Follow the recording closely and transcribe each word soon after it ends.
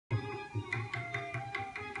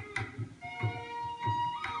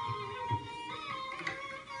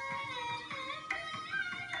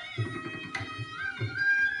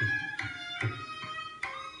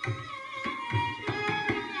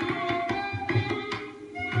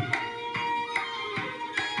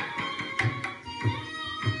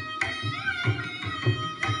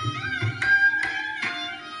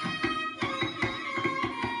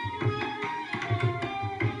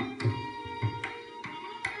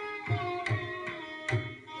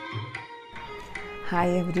Hi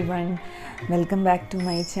everyone, welcome back to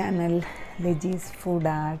my channel Leji's Food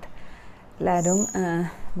Art. എല്ലാവരും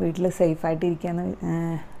വീട്ടിൽ സേഫായിട്ടിരിക്കാമെന്ന്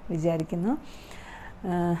വിചാരിക്കുന്നു.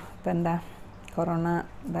 ഇപ്പം എന്താ കൊറോണ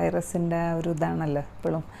വൈറസിൻ്റെ ഒരു ഇതാണല്ലോ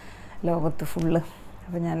ഇപ്പോഴും ലോകത്ത് ഫുള്ള്.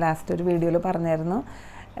 അപ്പോൾ ഞാൻ ലാസ്റ്റ് ഒരു വീഡിയോയിൽ പറഞ്ഞായിരുന്നു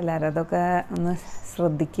എല്ലാവരും അതൊക്കെ ഒന്ന്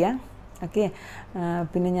ശ്രദ്ധിക്കുക. ഓക്കെ,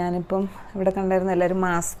 പിന്നെ ഞാനിപ്പം ഇവിടെ കണ്ടായിരുന്നു എല്ലാവരും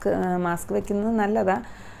മാസ്ക് വെക്കുന്നത് നല്ലതാണ്.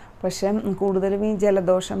 പക്ഷേ കൂടുതലും ഈ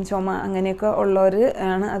ജലദോഷം ചുമ അങ്ങനെയൊക്കെ ഉള്ളവർ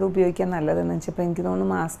ആണ് അത് ഉപയോഗിക്കാൻ നല്ലതെന്ന് വെച്ചപ്പോൾ എനിക്ക്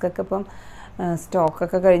തോന്നുന്നു മാസ്കൊക്കെ ഇപ്പം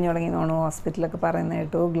സ്റ്റോക്കൊക്കെ കഴിഞ്ഞു തുടങ്ങി തോന്നുന്നു. ഹോസ്പിറ്റലൊക്കെ പറയുന്നത്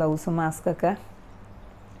കേട്ടു ഗ്ലൗസും മാസ്കൊക്കെ.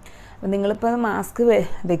 അപ്പം നിങ്ങളിപ്പോൾ മാസ്ക്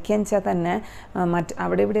വെക്കുകയെന്ന് വെച്ചാൽ തന്നെ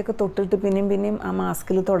അവിടെ ഇവിടെയൊക്കെ തൊട്ടിട്ട് പിന്നെയും ആ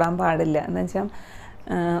മാസ്കിൽ തൊടാൻ പാടില്ല. എന്താ വെച്ചാൽ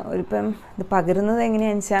ഇപ്പം ഇത് പകരുന്നത്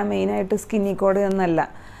എങ്ങനെയാണെന്ന് വെച്ചാൽ മെയിനായിട്ട് സ്കിന്നിൽ കൂടെ ഒന്നല്ല.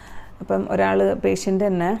 അപ്പം ഒരാൾ പേഷ്യൻ്റ്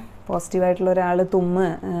തന്നെ പോസിറ്റീവായിട്ടുള്ള ഒരാൾ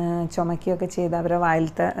ചുമക്കുകയൊക്കെ ചെയ്ത് അവരെ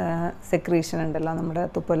വായിലത്തെ സെക്രീഷൻ ഉണ്ടല്ലോ, നമ്മുടെ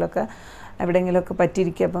തുപ്പലൊക്കെ എവിടെയെങ്കിലുമൊക്കെ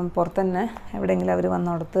പറ്റിയിരിക്കുക. അപ്പം പുറത്തുതന്നെ എവിടെയെങ്കിലും അവർ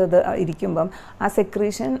വന്നിടത്ത് ഇത് ഇരിക്കുമ്പം ആ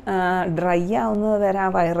സെക്രീഷൻ ഡ്രൈ ആവുന്നത് വരെ ആ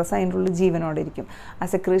വൈറസ് അതിൻ്റെ ഉള്ളിൽ ജീവനോടെ ഇരിക്കും. ആ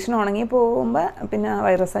സെക്രീഷൻ ഉണങ്ങി പോകുമ്പോൾ പിന്നെ ആ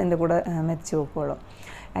വൈറസ് അതിൻ്റെ കൂടെ മരിച്ചു പോയിക്കോളും.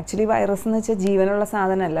 ആക്ച്വലി വൈറസ് എന്ന് വെച്ചാൽ ജീവനുള്ള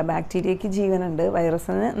സാധനമല്ല, ബാക്ടീരിയയ്ക്ക് ജീവനുണ്ട്.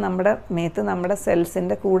 വൈറസിന് നമ്മുടെ മേത്ത് നമ്മുടെ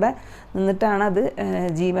സെൽസിൻ്റെ കൂടെ നിന്നിട്ടാണ് അത്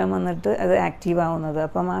ജീവൻ വന്നിട്ട് അത് ആക്റ്റീവ് ആവുന്നത്.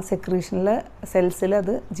 അപ്പം ആ സെക്രീഷനിൽ സെൽസിൽ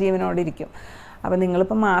അത് ജീവനോടെ ഇരിക്കും. അപ്പം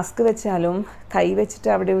നിങ്ങളിപ്പോൾ മാസ്ക് വെച്ചാലും കൈ വെച്ചിട്ട്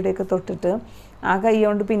അവിടെ ഇവിടെയൊക്കെ തൊട്ടിട്ട് ആ കൈ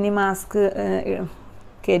കൊണ്ട് പിന്നെ മാസ്ക്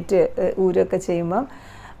ഊരൊക്കെ ചെയ്യുമ്പം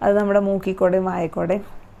അത് നമ്മുടെ മൂക്കിക്കൂടെയും വായക്കൂടെയും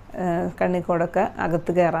കണ്ണിക്കൂടൊക്കെ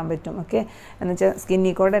അകത്ത് കയറാൻ പറ്റും. ഓക്കെ, എന്നുവെച്ചാൽ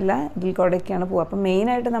സ്കിന്നിൽ കൂടെ അല്ല ഇതിൽ കൂടെയൊക്കെയാണ് പോവുക. അപ്പം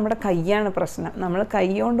മെയിനായിട്ട് നമ്മുടെ കൈയാണ് പ്രശ്നം. നമ്മൾ കൈ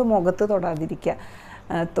കൊണ്ട് മുഖത്ത് തൊടാതിരിക്കുക.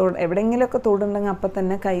 എവിടെയെങ്കിലുമൊക്കെ തൊടുണ്ടെങ്കിൽ അപ്പം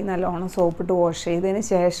തന്നെ കൈ നല്ലോണം സോപ്പിട്ട് വാഷ് ചെയ്തതിന്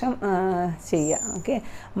ശേഷം ചെയ്യുക. ഓക്കെ,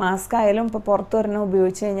 മാസ്ക് ആയാലും ഇപ്പോൾ പുറത്ത് ഒരെണ്ണം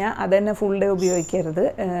ഉപയോഗിച്ച് കഴിഞ്ഞാൽ അത് തന്നെ ഫുൾ ഡേ ഉപയോഗിക്കരുത്.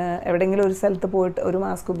 എവിടെയെങ്കിലും ഒരു സ്ഥലത്ത് പോയിട്ട് ഒരു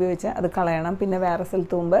മാസ്ക് ഉപയോഗിച്ചാൽ അത് കളയണം, പിന്നെ വേറെ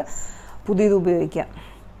സ്ഥലത്ത് പോകുമ്പോൾ പുതിയത് ഉപയോഗിക്കാം.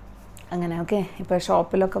 അങ്ങനെ. ഓക്കെ, ഇപ്പോൾ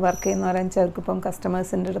ഷോപ്പിലൊക്കെ വർക്ക് ചെയ്യുന്നവരെന്ന് വെച്ചാൽ അവർക്കിപ്പം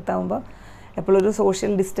കസ്റ്റമേഴ്സിൻ്റെ അടുത്താകുമ്പോൾ എപ്പോഴും ഒരു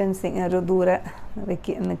സോഷ്യൽ ഡിസ്റ്റൻസിങ്, ഒരു ദൂരെ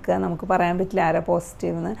നിൽക്കുക. നമുക്ക് പറയാൻ പറ്റില്ല ആരാ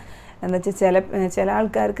പോസിറ്റീവ് എന്ന്. എന്താ വെച്ചാൽ ചില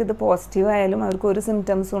ആൾക്കാർക്ക് ഇത് പോസിറ്റീവ് ആയാലും അവർക്ക് ഒരു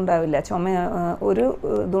സിംറ്റംസും ഉണ്ടാവില്ല. ഒരു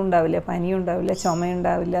ഇതും ഉണ്ടാവില്ല, പനിയും ഉണ്ടാവില്ല,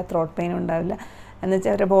 ചുമയുണ്ടാവില്ല, ത്രോട്ട് പെയിനും ഉണ്ടാവില്ല.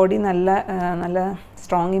 എന്നുവെച്ചാൽ അവരുടെ ബോഡി നല്ല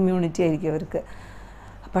സ്ട്രോങ് ഇമ്മ്യൂണിറ്റി ആയിരിക്കും അവർക്ക്.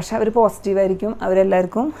 പക്ഷെ അവർ പോസിറ്റീവായിരിക്കും,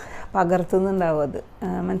 അവരെല്ലാവർക്കും പകർത്തുന്നുണ്ടാവും അത്.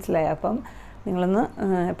 മനസ്സിലായി? അപ്പം നിങ്ങളൊന്ന്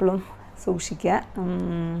എപ്പോഴും സൂക്ഷിക്കുക,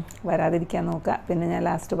 വരാതിരിക്കാൻ നോക്കുക. പിന്നെ ഞാൻ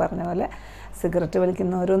ലാസ്റ്റ് പറഞ്ഞ പോലെ സിഗരറ്റ്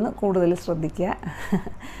വലിക്കുന്നവരൊന്ന് കൂടുതൽ ശ്രദ്ധിക്കുക.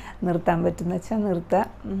 നിർത്താൻ പറ്റുന്ന വെച്ചാൽ നിർത്തുക.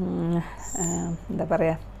 എന്താ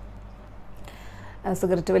പറയുക,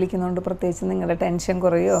 സിഗരറ്റ് വലിക്കുന്നതുകൊണ്ട് പ്രത്യേകിച്ച് നിങ്ങളുടെ ടെൻഷൻ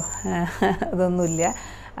കുറയോ അതൊന്നുമില്ല.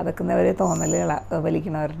 അതൊക്കെ ഒരു തോന്നലുകളാണ്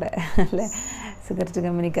വലിക്കുന്നവരുടെ, അല്ലേ? സിഗരറ്റ്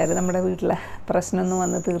കമ്പനിക്കാർ നമ്മുടെ വീട്ടിലെ പ്രശ്നമൊന്നും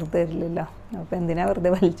വന്ന് തീർത്ത് തരില്ലല്ലോ. അപ്പോൾ എന്തിനാ വെറുതെ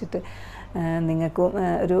വലിച്ചിട്ട് നിങ്ങൾക്കും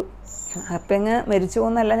ഒരു അപ്പങ്ങ് മരിച്ചു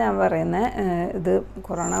പോകുന്നല്ല ഞാൻ പറയുന്നത്. ഇത്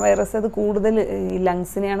കൊറോണ വൈറസ് അത് കൂടുതൽ ഈ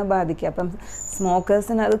ലങ്സിനെയാണ് ബാധിക്കുക. അപ്പം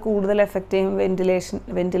സ്മോക്കേഴ്സിന് അത് കൂടുതൽ എഫക്റ്റ് ചെയ്യും.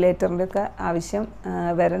 വെൻറ്റിലേറ്ററിൻ്റെ ഒക്കെ ആവശ്യം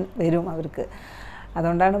വരും അവർക്ക്.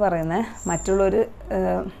 അതുകൊണ്ടാണ് പറയുന്നത് മറ്റുള്ളവർ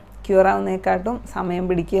ക്യൂറാവുന്നതിനെക്കാട്ടും സമയം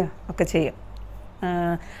പിടിക്കുക ഒക്കെ ചെയ്യും.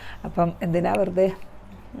 അപ്പം എന്തിനാ വെറുതെ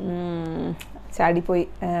ചാടിപ്പോയി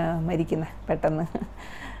മരിക്കുന്നത് പെട്ടെന്ന്.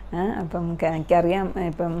 അപ്പം എനിക്കറിയാം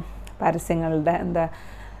ഇപ്പം പരസ്യങ്ങളുടെ എന്താ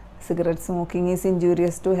cigarette smoking is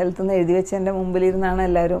injurious to health എന്ന് എഴുതി വെച്ച് എൻ്റെ മുമ്പിലിരുന്നാണ്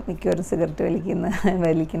എല്ലാവരും മിക്കവരും സിഗരറ്റ്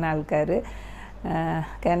വലിക്കുന്ന ആൾക്കാർ.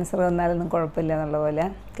 ക്യാൻസർ വന്നാലൊന്നും കുഴപ്പമില്ല എന്നുള്ള പോലെ.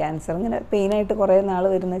 ക്യാൻസർ ഇങ്ങനെ പെയിനായിട്ട് കുറേ നാൾ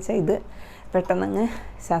വരുന്ന വെച്ചാൽ ഇത് പെട്ടെന്നങ്ങ്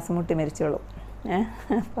ശ്വാസം മുട്ടി മരിച്ചോളും.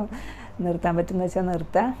 അപ്പം നിർത്താൻ പറ്റുന്ന വെച്ചാൽ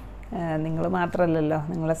നിർത്തുക. നിങ്ങൾ മാത്രമല്ലല്ലോ,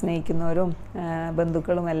 നിങ്ങളെ സ്നേഹിക്കുന്നവരും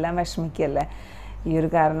ബന്ധുക്കളും എല്ലാം വിഷമിക്കുകയല്ലേ ഈ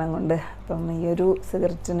ഒരു കാരണം കൊണ്ട്. അപ്പം ഈ ഒരു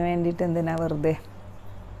സിഗരറ്റിന് വേണ്ടിയിട്ട് എന്തിനാ വെറുതെ.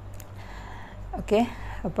 ഓക്കെ,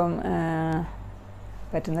 അപ്പം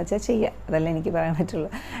പറ്റുന്ന വെച്ചാൽ ചെയ്യുക, അതല്ലേ എനിക്ക് പറയാൻ പറ്റുള്ളൂ.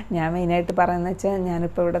 ഞാൻ മെയിനായിട്ട് പറയുന്നത് വെച്ചാൽ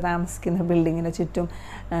ഞാനിപ്പോൾ ഇവിടെ താമസിക്കുന്ന ബിൽഡിങ്ങിന് ചുറ്റും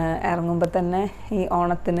ഇറങ്ങുമ്പോൾ തന്നെ ഈ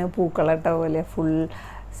ഓണത്തിന് പൂക്കളിട്ട പോലെ ഫുൾ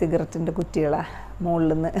സിഗരറ്റിൻ്റെ കുറ്റികളാണ്,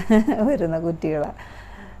 മുകളിൽ നിന്ന് വരുന്ന കുറ്റികളാണ്.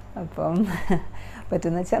 അപ്പം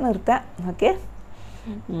പറ്റുന്ന വെച്ചാൽ നിർത്താം. ഓക്കെ,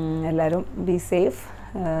 എല്ലാവരും ബി സേഫ്.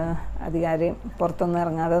 അധികാരം പുറത്തൊന്നും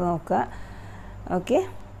ഇറങ്ങാതെ നോക്കുക. ഓക്കെ,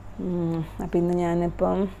 അപ്പം ഇന്ന്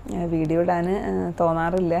ഞാനിപ്പം വീഡിയോ ഇടാൻ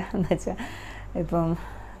തോന്നാറില്ല. എന്ന് വെച്ചാൽ ഇപ്പം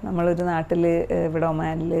നമ്മളൊരു നാട്ടിൽ ഇവിടെ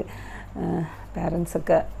ഒമാനിൽ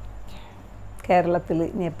പാരൻസൊക്കെ കേരളത്തിൽ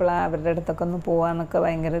ഇനി എപ്പോഴാണ് അവരുടെ അടുത്തൊക്കെ ഒന്ന് പോകാമെന്നൊക്കെ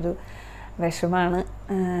ഭയങ്കര ഒരു വിഷമാണ്.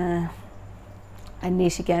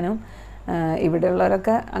 അന്വേഷിക്കാനും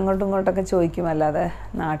ഇവിടെയുള്ളവരൊക്കെ അങ്ങോട്ടും ഇങ്ങോട്ടൊക്കെ ചോദിക്കും, അല്ലാതെ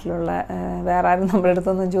നാട്ടിലുള്ള വേറെ ആരും നമ്മുടെ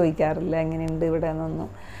അടുത്തൊന്നും ചോദിക്കാറില്ല എങ്ങനെയുണ്ട് ഇവിടെ എന്നൊന്നും.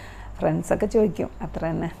 ഫ്രണ്ട്സൊക്കെ ചോദിക്കും, അത്ര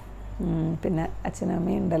തന്നെ. പിന്നെ അച്ഛനും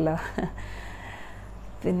അമ്മയും ഉണ്ടല്ലോ.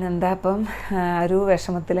 പിന്നെന്താ, അപ്പം ഒരു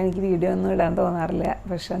വിഷമത്തിൽ എനിക്ക് വീഡിയോ ഒന്നും ഇടാൻ തോന്നാറില്ല.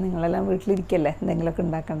 പക്ഷേ നിങ്ങളെല്ലാം വീട്ടിലിരിക്കല്ലേ, എന്തെങ്കിലുമൊക്കെ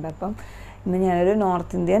ഉണ്ടാക്കണ്ട. അപ്പം ഇന്ന് ഞാനൊരു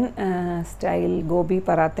north Indian style gobi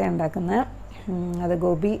paratha ഉണ്ടാക്കുന്നത്. അത്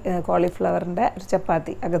ഗോബി കോളിഫ്ലവറിൻ്റെ ഒരു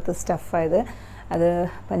ചപ്പാത്തി അകത്ത് സ്റ്റഫായത്. അത്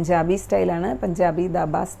പഞ്ചാബി സ്റ്റൈലാണ്, പഞ്ചാബി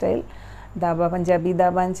ധാബ സ്റ്റൈൽ. പഞ്ചാബി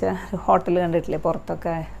ധാബ എന്ന് വെച്ചാൽ ഹോട്ടൽ കണ്ടിട്ടില്ലേ,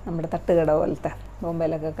 പുറത്തൊക്കെ നമ്മുടെ തട്ടുകട പോലത്തെ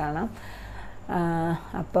ബോംബെയിലൊക്കെ കാണാം.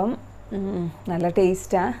 അപ്പം നല്ല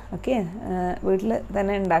ടേസ്റ്റാണ്. ഓക്കെ, വീട്ടിൽ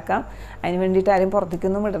തന്നെ ഉണ്ടാക്കാം. അതിന് വേണ്ടിയിട്ട് ആരും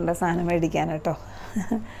പുറത്തേക്കൊന്നും വിടേണ്ട സാധനം മേടിക്കാൻ കേട്ടോ.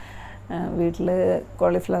 വീട്ടിൽ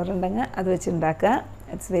കോളിഫ്ലവർ ഉണ്ടെങ്കിൽ അത് വെച്ച് ഉണ്ടാക്കുക.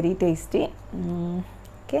 It's very tasty.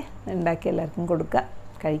 ഓക്കെ, ഉണ്ടാക്കി എല്ലാവർക്കും കൊടുക്കുക,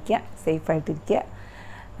 കഴിക്കുക, സേഫായിട്ടിരിക്കുക.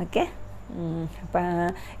 ഓക്കെ, അപ്പം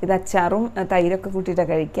ഇത് അച്ചാറും തൈരൊക്കെ കൂട്ടിയിട്ടാണ്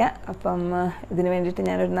കഴിക്കുക. അപ്പം ഇതിന് വേണ്ടിയിട്ട്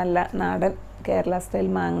ഞാനൊരു നല്ല നാടൻ കേരള സ്റ്റൈൽ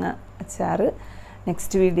മാങ്ങ അച്ചാർ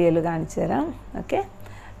നെക്സ്റ്റ് വീഡിയോയിൽ കാണിച്ചു തരാം. ഓക്കെ,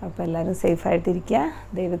 അപ്പോൾ എല്ലാവരും സേഫായിട്ടിരിക്കുക,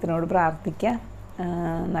 ദൈവത്തിനോട് പ്രാർത്ഥിക്കുക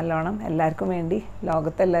നല്ലോണം, എല്ലാവർക്കും വേണ്ടി,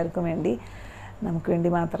 ലോകത്തെല്ലാവർക്കും വേണ്ടി, നമുക്ക് വേണ്ടി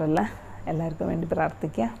മാത്രമല്ല എല്ലാവർക്കും വേണ്ടി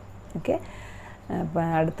പ്രാർത്ഥിക്കുക. ഓക്കെ, അപ്പോൾ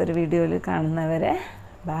അടുത്തൊരു വീഡിയോയിൽ കാണുന്നവരെ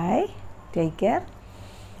ബൈ, ടേക്ക് കെയർ.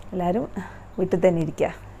 എല്ലാവരും വീട്ടിൽ തന്നെ ഇരിക്കുക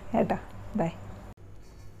കേട്ടോ. ബൈ.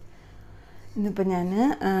 ഇന്നിപ്പോൾ ഞാൻ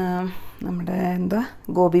നമ്മുടെ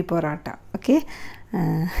ഗോബി പൊറാട്ട. ഓക്കെ,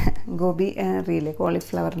 ഗോബി അറിയില്ലേ,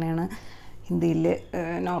 കോളിഫ്ലവറിനെയാണ് ഹിന്ദിയിൽ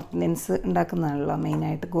നോർത്ത് ഇന്ത്യൻസ് ഉണ്ടാക്കുന്നതാണല്ലോ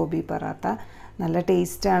മെയിനായിട്ട് ഗോബി പറാത്ത. നല്ല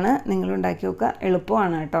ടേസ്റ്റാണ്, നിങ്ങളുണ്ടാക്കി നോക്കുക,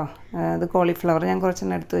 എളുപ്പമാണ് കേട്ടോ. അത് കോളിഫ്ലവർ ഞാൻ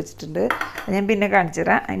കുറച്ചെണ്ണം എടുത്ത് വെച്ചിട്ടുണ്ട്, ഞാൻ പിന്നെ കാണിച്ചു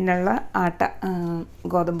തരാം. അതിനുള്ള ആട്ട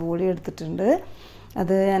ഗോതമ്പ് പൊടി എടുത്തിട്ടുണ്ട്.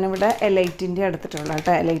 അത് ഞാനിവിടെ എലൈറ്റിൻ്റെ എടുത്തിട്ടുള്ള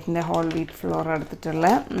കേട്ടോ, എലൈറ്റിൻ്റെ ഹോൾ വീറ്റ് ഫ്ലോർ എടുത്തിട്ടുള്ള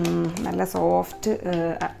നല്ല സോഫ്റ്റ്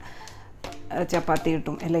ചപ്പാത്തി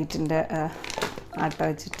കിട്ടും എലൈറ്റിൻ്റെ ആട്ട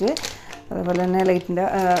വെച്ചിട്ട്. അതുപോലെ തന്നെ എലൈറ്റിൻ്റെ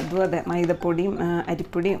അതും അതെ, മൈദപ്പൊടിയും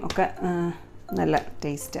അരിപ്പൊടിയും ഒക്കെ നല്ല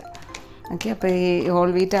ടേസ്റ്റാണ്. ഓക്കെ, അപ്പോൾ ഈ ഹോൾ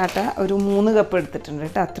വീറ്റ് ആട്ട ഒരു 3 കപ്പ് എടുത്തിട്ടുണ്ട്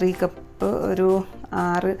കേട്ടോ. 3 കപ്പ് ഒരു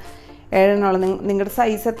 6-7 നിങ്ങളുടെ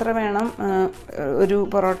സൈസ് എത്ര വേണം ഒരു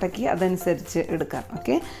പൊറോട്ടയ്ക്ക് അതനുസരിച്ച് എടുക്കാം.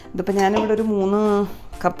 ഓക്കെ, ഇതിപ്പോൾ ഞാനിവിടെ ഒരു 3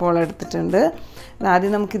 കപ്പോളം എടുത്തിട്ടുണ്ട്.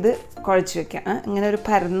 ആദ്യം നമുക്കിത് കുഴച്ച് വെക്കാം. ഇങ്ങനെ ഒരു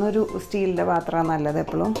പരന്നൊരു സ്റ്റീലിൻ്റെ പാത്രമാണ് നല്ലത്,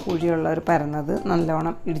 എപ്പോഴും കുഴിയുള്ള ഒരു പരന്നത്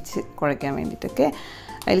നല്ലോണം ഇടിച്ച് കുഴയ്ക്കാൻ വേണ്ടിയിട്ടൊക്കെ.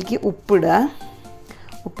 അതിലേക്ക് ഉപ്പിടുക,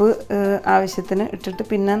 ഉപ്പ് ആവശ്യത്തിന് ഇട്ടിട്ട്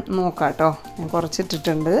പിന്നെ നോക്കാം കേട്ടോ. ഞാൻ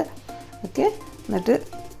കുറച്ചിട്ടിട്ടുണ്ട്. ഓക്കെ, എന്നിട്ട്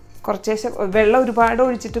കുറച്ചേശ്ശെ വെള്ളം ഒരുപാട്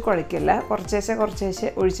ഒഴിച്ചിട്ട് കുഴയ്ക്കില്ല, കുറച്ചേശ്ശെ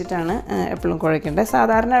ഒഴിച്ചിട്ടാണ് എപ്പോഴും കുഴയ്ക്കേണ്ടത്.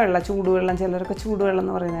 സാധാരണ വെള്ളം, ചൂടുവെള്ളം, ചിലരൊക്കെ ചൂടുവെള്ളം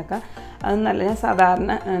എന്ന് പറയുന്നതൊക്കെ അത് നല്ല, ഞാൻ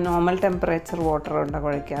സാധാരണ നോർമൽ ടെമ്പറേച്ചർ വാട്ടർ കൊണ്ടാണ്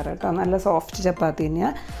കുഴയ്ക്കാറ് കേട്ടോ. നല്ല സോഫ്റ്റ് ചപ്പാത്തി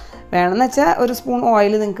തന്നെയാണ്. വേണമെന്ന് വെച്ചാൽ ഒരു സ്പൂൺ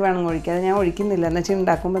ഓയിൽ നിങ്ങൾക്ക് വേണമെങ്കിൽ ഒഴിക്കാം. അത് ഞാൻ ഒഴിക്കുന്നില്ല, എന്ന് വെച്ചാൽ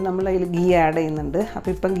ഉണ്ടാക്കുമ്പോൾ നമ്മൾ അതിൽ ഗീ ആഡ് ചെയ്യുന്നുണ്ട്.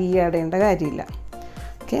 അപ്പോൾ ഇപ്പം ഗീ ആഡ് ചെയ്യേണ്ട കാര്യമില്ല.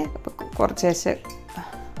 ഓക്കെ, അപ്പോൾ കുറച്ചേശ്ശെ,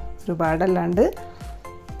 ഒരുപാടല്ലാണ്ട്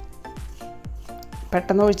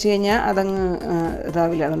പെട്ടെന്ന് ഒഴിച്ച് കഴിഞ്ഞാൽ അതങ്ങ്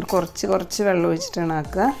ഇതാവില്ല. അതുകൊണ്ട് കുറച്ച് വെള്ളം ഒഴിച്ചിട്ടാണ്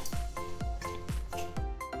ആക്കുക.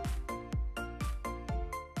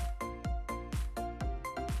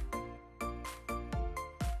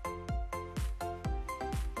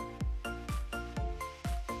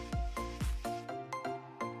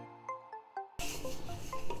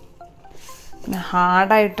 പിന്നെ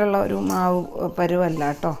ഹാർഡായിട്ടുള്ള ഒരു മാവ് പരുവല്ല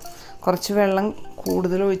കേട്ടോ. കുറച്ച് വെള്ളം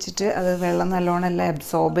കൂടുതൽ ഒഴിച്ചിട്ട് അത് വെള്ളം നല്ലോണം എല്ലാം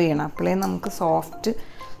അബ്സോർബ് ചെയ്യണം, അപ്പോഴേ നമുക്ക് സോഫ്റ്റ്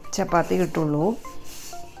ചപ്പാത്തി കിട്ടുള്ളൂ.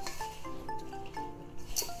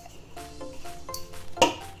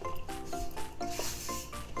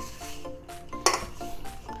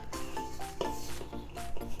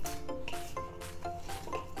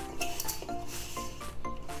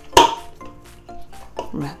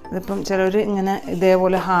 ഇതിപ്പം ചിലർ ഇങ്ങനെ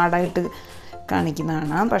ഇതേപോലെ ഹാർഡായിട്ട്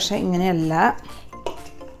കാണിക്കുന്നതാണ്, പക്ഷേ ഇങ്ങനെയല്ല,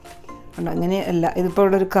 ഇങ്ങനെയല്ല. ഇതിപ്പോൾ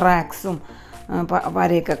ഇവിടെ ഒരു ക്രാക്സും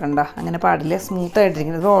വരയൊക്കെ കണ്ടോ, അങ്ങനെ പാടില്ല,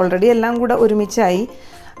 സ്മൂത്തായിട്ടിരിക്കുന്നത്. ഇപ്പോൾ ഓൾറെഡി എല്ലാം കൂടെ ഒരുമിച്ചായി.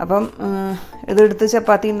 അപ്പം ഇതെടുത്ത്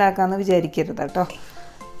ചപ്പാത്തി ഉണ്ടാക്കാമെന്ന് വിചാരിക്കരുത് കേട്ടോ.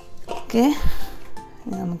 ഓക്കെ,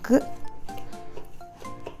 നമുക്ക്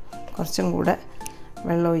കുറച്ചും കൂടെ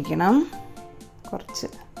വെള്ളം ഒഴിക്കണം, കുറച്ച്.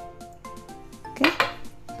 ഓക്കെ,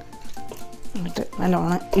 എന്നിട്ട്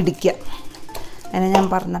നല്ലോണം ഇടിക്കുക. അതിനെ ഞാൻ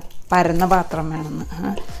പറഞ്ഞ പരന്ന പാത്രം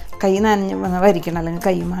വേണമെന്ന്. കൈ നനഞ്ഞ് വരിക്കണം, അല്ലെങ്കിൽ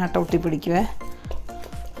കൈ മാട്ട ഒട്ടി പിടിക്കുവേ.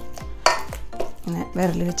 ഇങ്ങനെ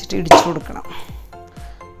വിരൽ വെച്ചിട്ട് ഇടിച്ചു കൊടുക്കണം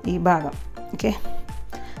ഈ ഭാഗം. ഓക്കെ,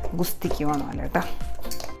 ഗുസ്തിക്ക് വേണമല്ലോ കേട്ടോ.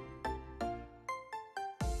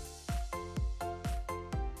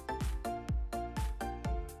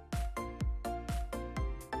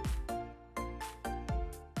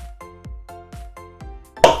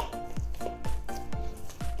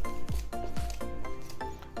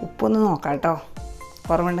 ഉപ്പൊന്ന് നോക്കാം കേട്ടോ,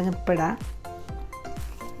 കുറവുണ്ടെങ്കിൽ ഉപ്പിടാം.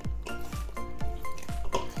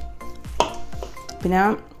 പിന്നെ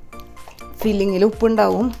ഫില്ലിങ്ങിൽ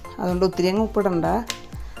ഉപ്പുണ്ടാവും, അതുകൊണ്ട് ഒത്തിരി അങ്ങ് ഉപ്പിടണ്ട,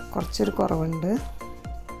 കുറച്ചൊരു കുറവുണ്ട്.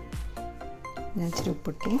 ഞാൻ ഇച്ചിരി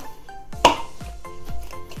ഉപ്പിട്ടു.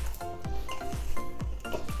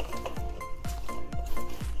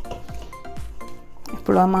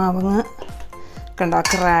 ഇപ്പോഴും ആ മാവങ്ങ് കണ്ട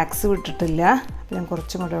ക്രാക്സ് വിട്ടിട്ടില്ല. അപ്പം ഞാൻ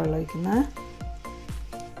കുറച്ചും കൂടെ വെള്ളം ഒഴിക്കുന്നത്.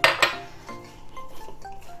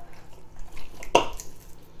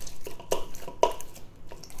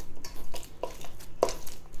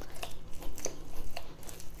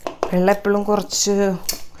 വെള്ളം എപ്പോഴും കുറച്ച്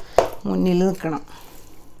മുന്നിൽ നിൽക്കണം,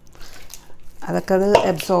 അതൊക്കെ അത്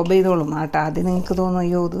അബ്സോർബ് ചെയ്തോളും കേട്ടോ. ആദ്യം നിങ്ങൾക്ക് തോന്നും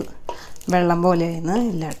അയ്യോ ഇത് വെള്ളം പോലെയായിരുന്നു,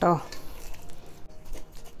 ഇല്ല കേട്ടോ.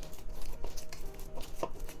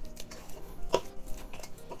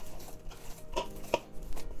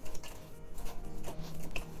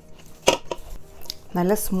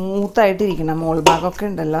 നല്ല സ്മൂത്തായിട്ടിരിക്കണം. മോൾ ഭാഗമൊക്കെ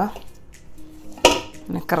ഉണ്ടല്ലോ,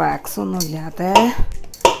 പിന്നെ ക്രാക്സ് ഒന്നും ഇല്ലാതെ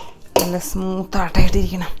നല്ല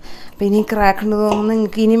സ്മൂത്തായിട്ടായിട്ടിരിക്കണം. അപ്പോൾ ഇനി ക്രാക്ക് ഉണ്ട് തോന്നുന്നു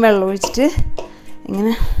നിങ്ങൾക്ക് ഇനിയും വെള്ളം ഒഴിച്ചിട്ട്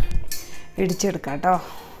ഇങ്ങനെ ഇടിച്ചെടുക്കാം കേട്ടോ.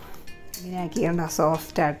 ഇങ്ങനെ ആക്കിയണ്ട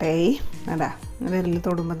സോഫ്റ്റായിട്ടായി. അടാ വിരൽ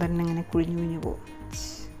തൊടുമ്പോൾ തന്നെ ഇങ്ങനെ കുഴിഞ്ഞു കുഴിഞ്ഞു പോകും.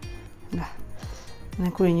 അടാ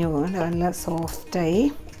ഇങ്ങനെ കുഴിഞ്ഞു പോകും. നല്ല സോഫ്റ്റായി.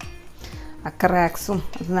 ആ ക്രാക്സും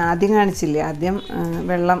അത് ആദ്യം കാണിച്ചില്ലേ, ആദ്യം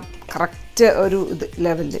വെള്ളം കറക്റ്റ് ഒരു ഇത്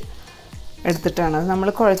ലെവലിൽ എടുത്തിട്ടാണ് അത് നമ്മൾ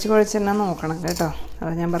കുഴച്ച് തന്നെ നോക്കണം കേട്ടോ.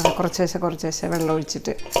 അത് ഞാൻ പറഞ്ഞു കുറച്ചേശ്ശെ വെള്ളം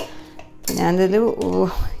ഒഴിച്ചിട്ട്. ഞാനിതിൽ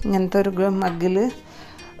ഇങ്ങനത്തെ ഒരു മഗ്ഗിൽ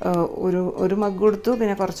ഒരു മഗ്ഗ് എടുത്തു,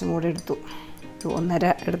 പിന്നെ കുറച്ചും കൂടി എടുത്തു,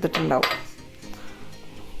 1.5 എടുത്തിട്ടുണ്ടാവും.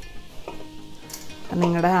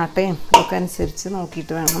 നിങ്ങളുടെ ആട്ടയും ഇതൊക്കെ അനുസരിച്ച്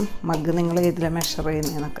നോക്കിയിട്ട് വേണം മഗ്ഗ് നിങ്ങൾ ഏതിലാണ് മെഷർ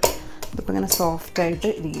ചെയ്യുന്നതെന്നൊക്കെ. ഇതിപ്പോൾ ഇങ്ങനെ സോഫ്റ്റായിട്ട്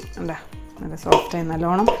ഇരിക്കും. അല്ല നല്ല സോഫ്റ്റായി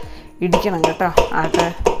നല്ലോണം ഇടിക്കണം കേട്ടോ. ആട്ട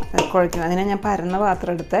കുഴക്കണം. അതിനെ ഞാൻ പരന്ന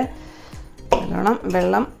പാത്രം എടുത്ത് നല്ലോണം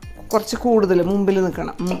വെള്ളം കുറച്ച് കൂടുതൽ മുമ്പിൽ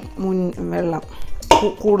നിൽക്കണം. വെള്ളം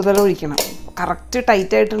കൂടുതൽ ഒഴിക്കണം. കറക്റ്റ്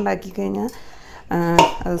ടൈറ്റായിട്ട് ഉണ്ടാക്കി കഴിഞ്ഞാൽ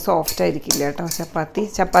അത് സോഫ്റ്റ് ആയിരിക്കില്ല കേട്ടോ.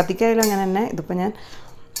 ചപ്പാത്തിക്കായാലും അങ്ങനെ തന്നെ. ഇതിപ്പോൾ ഞാൻ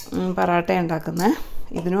പറാട്ട ഉണ്ടാക്കുന്നത്,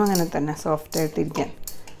 ഇതിനും അങ്ങനെ തന്നെ സോഫ്റ്റായിട്ടിരിക്കാൻ.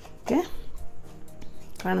 ഓക്കെ,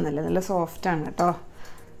 കാണുന്നില്ല, നല്ല സോഫ്റ്റാണ് കേട്ടോ.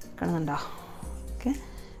 കാണുന്നുണ്ടോ? ഓക്കെ,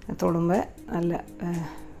 തൊടുമ്പോൾ നല്ല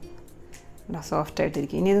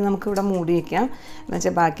സോഫ്റ്റായിട്ടിരിക്കും. ഇനി ഇത് നമുക്കിവിടെ മൂടി വയ്ക്കാം.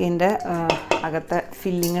 എന്നുവെച്ചാൽ ബാക്കി എൻ്റെ അകത്തെ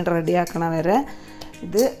ഫില്ലിങ് റെഡി ആക്കണ വരെ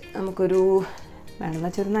ഇത് നമുക്കൊരു വേണമെന്ന്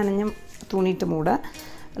വെച്ചാൽ ഒരു നനഞ്ഞ തുണിയിട്ട് മൂടുക,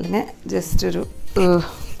 അല്ലെങ്കിൽ ജസ്റ്റ് ഒരു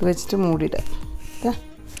ഇത് വെച്ചിട്ട് മൂടിയിടുക. ഓക്കെ,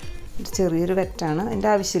 ചെറിയൊരു വെറ്റാണ്, അതിൻ്റെ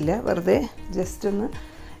ആവശ്യമില്ല. വെറുതെ ജസ്റ്റ് ഒന്ന്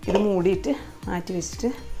ഇത് മൂടിയിട്ട് മാറ്റി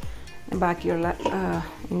വെച്ചിട്ട് ബാക്കിയുള്ള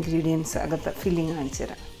ഇൻഗ്രീഡിയൻസ് അകത്തെ ഫില്ലിങ് കാണിച്ചു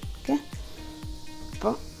തരാം. ഓക്കെ,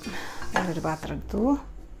 അപ്പം വേറൊരു പാത്രം എടുത്തു.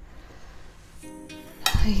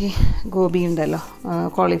 ഈ ഗോബി ഉണ്ടല്ലോ,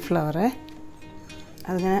 കോളിഫ്ലവർ,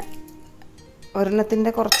 അതിങ്ങനെ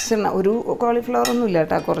ഒരെണ്ണത്തിൻ്റെ കുറച്ചെണ്ണം, ഒരു കോളിഫ്ലവറൊന്നും ഇല്ല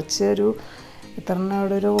കേട്ടോ, കുറച്ച് ഒരു എത്ര എണ്ണം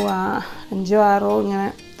അവിടെ ഒരു 5 or 6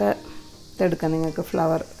 ഇങ്ങനത്തെ ഇതെടുക്കാം നിങ്ങൾക്ക്.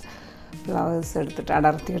 ഫ്ലവേഴ്സ് എടുത്തിട്ട്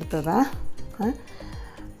അടർത്തി എടുത്തതാണ്.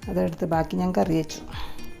 അതെടുത്ത് ബാക്കി ഞാൻ കറി വെച്ചു.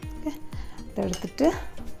 ഓക്കെ, ഇതെടുത്തിട്ട്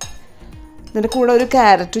ഇതിൻ്റെ കൂടെ ഒരു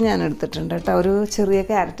ക്യാരറ്റും ഞാൻ എടുത്തിട്ടുണ്ട് കേട്ടോ. ഒരു ചെറിയ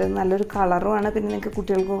ക്യാരറ്റ്, നല്ലൊരു കളറുമാണ്. പിന്നെ നിങ്ങൾക്ക്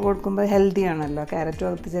കുട്ടികൾക്ക് കൊടുക്കുമ്പോൾ ഹെൽത്തി ആണല്ലോ. ക്യാരറ്റും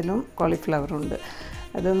അകത്ത് ചെല്ലും, കോളിഫ്ലവറും ഉണ്ട്.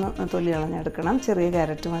 അതൊന്ന് തൊലി കളഞ്ഞെടുക്കണം. ചെറിയ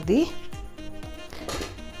ക്യാരറ്റ് മതി.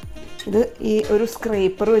 ഇത് ഈ ഒരു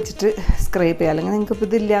സ്ക്രേപ്പർ വെച്ചിട്ട് സ്ക്രേപ്പ് ചെയ്യുക. അല്ലെങ്കിൽ നിങ്ങൾക്കിപ്പോൾ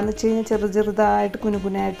ഇതില്ലാന്ന് വെച്ച് കഴിഞ്ഞാൽ ചെറുതായിട്ട്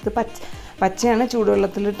കുനുകുനായിട്ട് പച്ചയാണ്,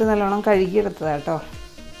 ചൂടുവെള്ളത്തിലിട്ട് നല്ലോണം കഴുകിയെടുത്തതാണ് കേട്ടോ,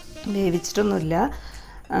 വേവിച്ചിട്ടൊന്നുമില്ല.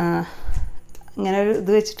 ഇങ്ങനെ ഒരു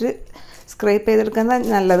ഇത് വെച്ചിട്ട് സ്ക്രേപ്പ് ചെയ്തെടുക്കാൻ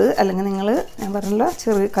നല്ലത്. അല്ലെങ്കിൽ നിങ്ങൾ ഞാൻ പറഞ്ഞല്ലോ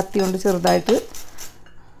ചെറിയ കത്തി കൊണ്ട് ചെറുതായിട്ട്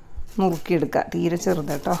മുറുക്കിയെടുക്കുക, തീരെ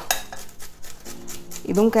ചെറുത് കേട്ടോ.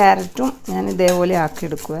 ഇതും ക്യാരറ്റും ഞാൻ ഇതേപോലെ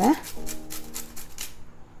ആക്കിയെടുക്കുവേ.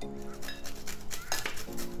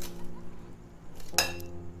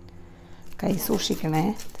 കൈ സൂക്ഷിക്കണേ,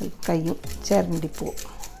 കൈയും ചേരണ്ടിപ്പോവും.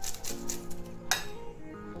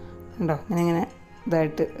 ഉണ്ടോ, ഇങ്ങനെ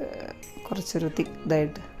ഇതായിട്ട് കുറച്ചൊരു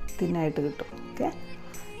ഇതായിട്ട് തിന്നായിട്ട് കിട്ടും. ഓക്കെ,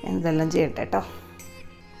 ഇതെല്ലാം ചെയ്യട്ടെ കേട്ടോ.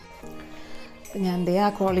 ഞാൻ ആ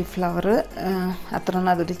കോളിഫ്ലവർ അത്ര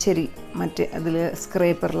അതൊരു ചെറി മറ്റേ അതിൽ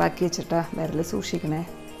സ്ക്രേപ്പറിലാക്കി വെച്ചിട്ടാ വിരൽ സൂക്ഷിക്കണേ.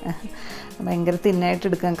 ഭയങ്കര തിന്നായിട്ട്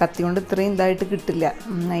എടുക്കാൻ കത്തി കൊണ്ട് ഇത്രയും ഇതായിട്ട് കിട്ടില്ല,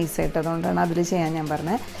 നൈസായിട്ട്. അതുകൊണ്ടാണ് അതിൽ ചെയ്യാൻ ഞാൻ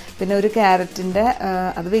പറഞ്ഞത്. പിന്നെ ഒരു ക്യാരറ്റിൻ്റെ,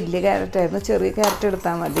 അത് വലിയ ക്യാരറ്റായിരുന്നു, ചെറിയ ക്യാരറ്റ്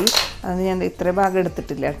എടുത്താൽ മതി. അത് ഞാൻ ഇത്രയും ഭാഗം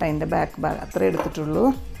എടുത്തിട്ടില്ല കേട്ടോ, അതിൻ്റെ ബാക്ക് ഭാഗം അത്രേ എടുത്തിട്ടുള്ളൂ.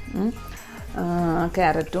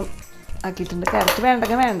 ക്യാരറ്റും ആക്കിയിട്ടുണ്ട്. ക്യാരറ്റ്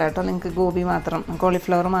വേണ്ടെങ്കിൽ വേണ്ട കേട്ടോ, നിങ്ങൾക്ക് ഗോബി മാത്രം,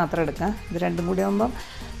 കോളിഫ്ലവർ മാത്രം എടുക്കാം. ഇത് രണ്ടും കൂടി ആകുമ്പം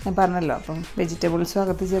ഞാൻ പറഞ്ഞല്ലോ, അപ്പം വെജിറ്റബിൾസും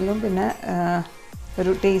അകത്ത് ചെല്ലും, പിന്നെ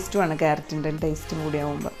ഒരു ടേസ്റ്റുമാണ് ക്യാരറ്റിൻ്റെ ടേസ്റ്റും കൂടി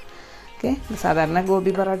ആകുമ്പോൾ. ഓക്കെ, സാധാരണ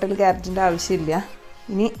ഗോബി പൊറാട്ടയിൽ ക്യാരറ്റിൻ്റെ ആവശ്യമില്ല.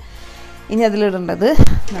 ഇനി അതിലിടേണ്ടത്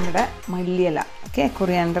നമ്മുടെ മല്ലിയില. ഓക്കെ,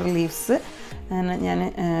 കൊറിയാണ്ടർ ലീവ്സ് ഞാൻ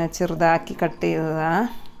ചെറുതാക്കി കട്ട് ചെയ്തതാണ്.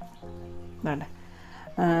 വേണ്ട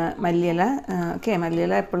മല്ലിയില ഓക്കെ.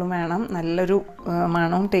 മല്ലിയില എപ്പോഴും വേണം, നല്ലൊരു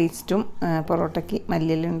മണവും ടേസ്റ്റും പൊറോട്ടയ്ക്ക്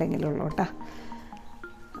മല്ലിയില ഉണ്ടെങ്കിലുള്ളൂ കേട്ടോ.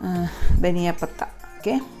 ധനിയപ്പത്ത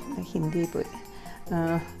ഓക്കെ, ഹിന്ദി പോയി,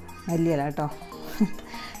 മല്ലിയില കേട്ടോ,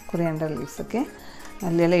 കൊറിയാണ്ടർ ലീവ്സ് ഒക്കെ,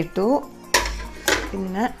 മല്ലിയില ഇട്ടു.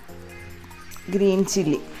 പിന്നെ ഗ്രീൻ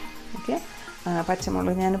ചില്ലി ഓക്കെ,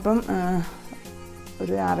 പച്ചമുളക് ഞാനിപ്പം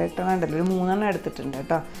ഒരു 6-8 ഉണ്ടല്ലോ, ഒരു 3 എടുത്തിട്ടുണ്ട്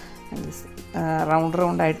കേട്ടോ.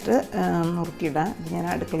 റൗണ്ടായിട്ട് നുറുക്കിയിടാം. ഇത് ഞാൻ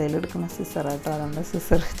അടുക്കളയിൽ എടുക്കുന്ന സിസർ കേട്ടോ, അതുകൊണ്ട്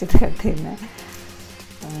സിസർ വെച്ചിട്ട് കട്ട് ചെയ്യുന്നത്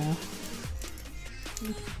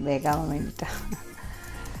വേഗാവാൻ വേണ്ടിയിട്ടാണ്.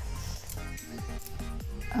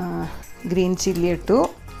 ഗ്രീൻ ചില്ലി ഇട്ടു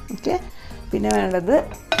ഓക്കെ. പിന്നെ വേണ്ടത്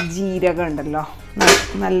ജീരകം ഉണ്ടല്ലോ,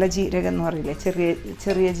 നല്ല ജീരകം എന്ന് പറയില്ലേ,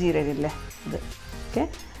 ചെറിയ ജീരകമില്ലേ അത് ഓക്കെ.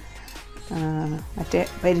 മറ്റേ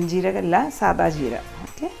പെരുംജീരകമല്ല, സാദാ ജീരകം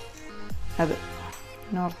ഓക്കെ. അത്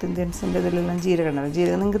നോർത്ത് ഇന്ത്യൻസിൻ്റെ ഇതിലെല്ലാം ജീരകം ഉണ്ടല്ലോ.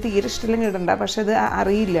 ജീരകം നിങ്ങൾക്ക് തീരെ ഇഷ്ടമില്ലെങ്കിൽ ഇടണ്ട, പക്ഷെ അത്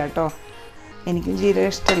അറിയില്ല കേട്ടോ. എനിക്കും ജീരകം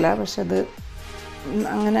ഇഷ്ടമല്ല, പക്ഷെ അത്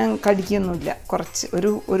അങ്ങനെ കടിക്കൊന്നുമില്ല. കുറച്ച്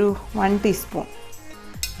ഒരു 1 ടീസ്പൂൺ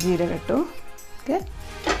ജീരകം ഇട്ടു ഓക്കെ.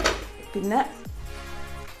 പിന്നെ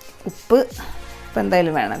ഉപ്പ് ഇപ്പം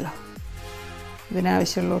എന്തായാലും വേണമല്ലോ,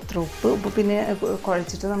 ഇതിനാവശ്യമുള്ള അത്ര ഉപ്പ് പിന്നെ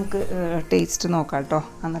കുഴച്ചിട്ട് നമുക്ക് ടേസ്റ്റ് നോക്കാം കേട്ടോ,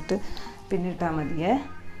 എന്നിട്ട് പിന്നെ ഇട്ടാൽ മതിയേ.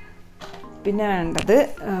 പിന്നെ വേണ്ടത്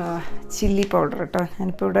ചില്ലി പൗഡർ കേട്ടോ.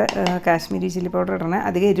 ഞാനിപ്പോൾ ഇവിടെ കാശ്മീരി ചില്ലി പൗഡർ ഇടണേ,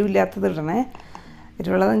 അധികം എരിവില്ലാത്തത് ഇടണേ.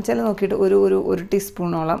 എരിവുള്ളതെന്ന് വെച്ചാൽ നോക്കിയിട്ട് ഒരു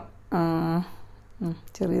ടീസ്പൂണോളം,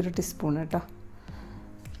 ചെറിയൊരു ടീസ്പൂൺ കേട്ടോ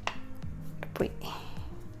പോയി.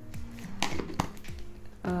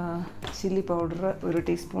 ചില്ലി പൗഡർ 1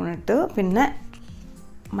 ടീസ്പൂൺ ഇട്ട്. പിന്നെ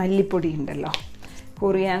മല്ലിപ്പൊടി ഉണ്ടല്ലോ,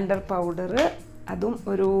 കൊറിയാണ്ടർ പൗഡർ, അതും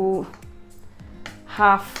ഒരു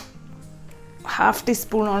ഹാഫ്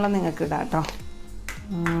ടീസ്പൂണോളം നിങ്ങൾക്ക് ഇടാം കേട്ടോ.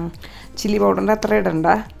 ചില്ലി പൗഡറിൻ്റെ അത്ര ഇടണ്ട,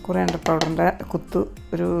 കൊറിയാണ്ടർ പൗഡറിൻ്റെ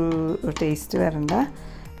ഒരു ടേസ്റ്റ് വരണ്ട.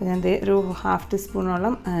 അപ്പോൾ ഞാൻ ഒരു ഹാഫ്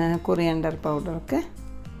ടീസ്പൂണോളം കൊറിയാണ്ടർ പൗഡറൊക്കെ.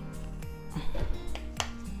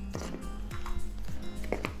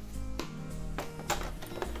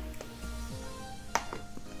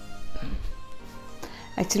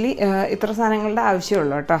 ആക്ച്വലി ഇത്ര സാധനങ്ങളുടെ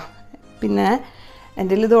ആവശ്യമുള്ളൂ കേട്ടോ. പിന്നെ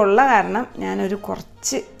എൻ്റെ ഇതുള്ള കാരണം ഞാനൊരു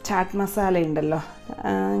കുറച്ച് ചാട്ട് മസാല ഉണ്ടല്ലോ,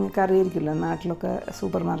 നിങ്ങൾക്ക് അറിയായിരിക്കുമല്ലോ, നാട്ടിലൊക്കെ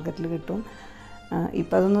സൂപ്പർ മാർക്കറ്റിൽ കിട്ടും.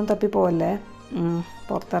 ഇപ്പം അതൊന്നും തപ്പിപ്പോവല്ലേ,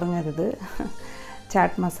 പുറത്തിറങ്ങരുത്.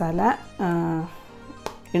 ചാട്ട് മസാല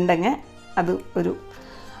ഉണ്ടെങ്കിൽ അത് ഒരു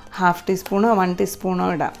ഹാഫ് ടീസ്പൂണോ 1 ടീസ്പൂണോ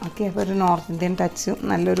ഇടാം ഓക്കെ. അപ്പോൾ ഒരു നോർത്ത് ഇന്ത്യൻ ടച്ചും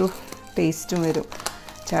നല്ലൊരു ടേസ്റ്റും വരും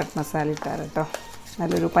ചാട്ട് മസാല ഇട്ടാൽ കേട്ടോ.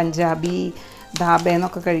 നല്ലൊരു പഞ്ചാബി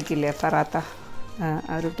ധാബയെന്നൊക്കെ കഴിക്കില്ലേ പറാത്ത,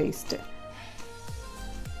 ആ ഒരു ടേസ്റ്റ്.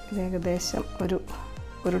 ഇത് ഏകദേശം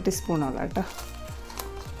ഒരു ടീസ്പൂണോളം കേട്ടോ.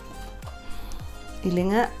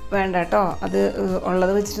 ഇല്ലെങ്കിൽ വേണ്ട കേട്ടോ, അത്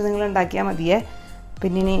ഉള്ളത് വെച്ചിട്ട് നിങ്ങൾ ഉണ്ടാക്കിയാൽ മതിയേ.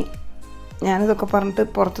 പിന്നെ ഇനി ഞാനിതൊക്കെ പറഞ്ഞിട്ട്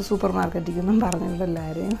പുറത്ത് സൂപ്പർ മാർക്കറ്റിലേക്കൊന്നും പറഞ്ഞില്ല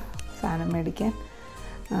എല്ലാവരെയും സാധനം മേടിക്കാൻ.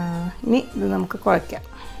 ഇനി ഇത് നമുക്ക് കുഴയ്ക്കാം,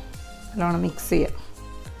 നല്ലോണം മിക്സ് ചെയ്യാം.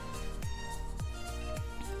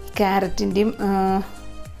 ക്യാരറ്റിൻ്റെയും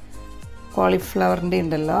കോളിഫ്ലവറിൻ്റെ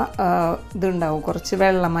ഉണ്ടല്ലോ, ഇതുണ്ടാവും, കുറച്ച്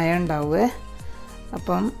വെള്ളമയം ഉണ്ടാവുമേ.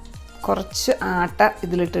 അപ്പം കുറച്ച് ആട്ട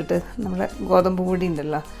ഇതിലിട്ടിട്ട്, നമ്മുടെ ഗോതമ്പ് പൊടി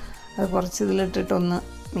ഉണ്ടല്ലോ, അത് കുറച്ച് ഇതിലിട്ടിട്ടൊന്ന്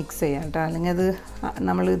മിക്സ് ചെയ്യാം കേട്ടോ. അല്ലെങ്കിൽ അത്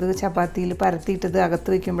നമ്മളിത് ചപ്പാത്തിയിൽ പരത്തിയിട്ടത് അകത്ത്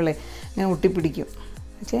വയ്ക്കുമ്പോഴേ ഇങ്ങനെ ഒട്ടിപ്പിടിക്കും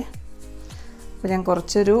ഓക്കെ. അപ്പോൾ ഞാൻ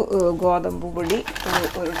കുറച്ചൊരു ഗോതമ്പ് പൊടി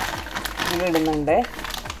ഒരു ഇതിലിടുന്നുണ്ട്,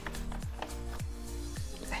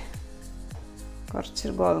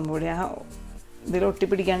 കുറച്ചൊരു ഗോതമ്പ് പൊടി ഇതിൽ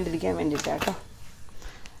ഒട്ടിപ്പിടിക്കാണ്ടിരിക്കാൻ വേണ്ടിയിട്ടാണ് കേട്ടോ.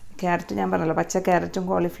 ക്യാരറ്റ് ഞാൻ പറഞ്ഞല്ലോ, പച്ച ക്യാരറ്റും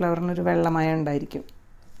കോളിഫ്ലവറിനൊരു വെള്ളമയം ഉണ്ടായിരിക്കും,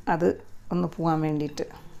 അത് ഒന്ന് പോകാൻ വേണ്ടിയിട്ട്.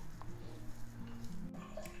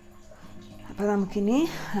 അപ്പോൾ നമുക്കിനി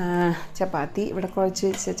ചപ്പാത്തി ഇവിടെ കുഴച്ച്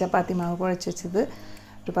വെച്ച്, ചപ്പാത്തി മാവ് കുഴച്ച് വെച്ചത്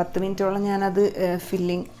ഒരു 10 മിനിറ്റോളം ഞാനത്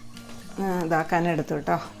ഫില്ലിങ് ഇതാക്കാനെടുത്തു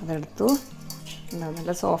കേട്ടോ. അതെടുത്തു,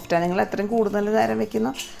 നല്ല സോഫ്റ്റാണ്. നിങ്ങൾ എത്രയും കൂടുതൽ നേരം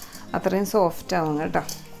വെക്കുന്നോ അത്രയും സോഫ്റ്റ് ആവും കേട്ടോ.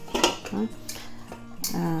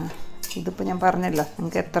 ഇതിപ്പോൾ ഞാൻ പറഞ്ഞല്ലോ,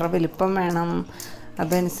 നിങ്ങൾക്ക് എത്ര വലിപ്പം വേണം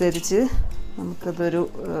അതനുസരിച്ച് നമുക്കതൊരു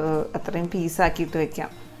അത്രയും പീസാക്കിയിട്ട് വെക്കാം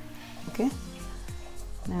ഓക്കെ.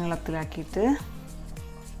 നീളത്തിലാക്കിയിട്ട്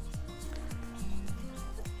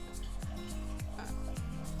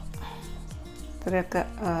ഇത്രയൊക്കെ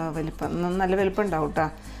വലിപ്പം, നല്ല വലിപ്പം ഉണ്ടാവും കേട്ടോ.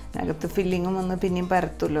 അകത്ത് ഫില്ലിങ്ങും ഒന്ന് പിന്നെയും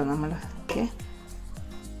പരത്തുമല്ലോ നമ്മൾ ഓക്കെ.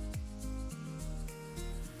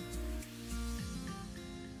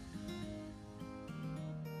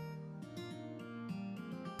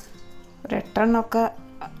 ഒരു 8 എണ്ണമൊക്കെ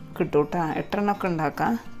കിട്ടും കേട്ടോ, 8 എണ്ണമൊക്കെ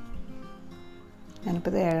ഉണ്ടാക്കാം.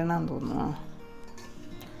 ഞാനിപ്പോൾ ഇത് 7 എണ്ണം തോന്നുന്നു.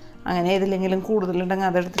 അങ്ങനെ ഏതില്ലെങ്കിലും കൂടുതലുണ്ടെങ്കിൽ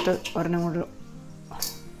അതെടുത്തിട്ട് ഒരെണ്ണം കൂടി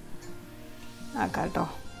ആക്കാം കേട്ടോ.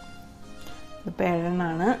 ഇതിപ്പോൾ 7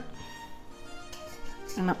 എണ്ണമാണ്.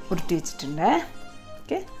 എണ്ണം ഉരുട്ടി വെച്ചിട്ടുണ്ട്.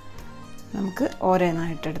 ഓക്കെ, നമുക്ക്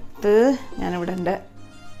ഓരോന്നായിട്ടെടുത്ത് ഞാനിവിടെ എൻ്റെ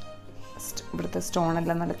ഇവിടുത്തെ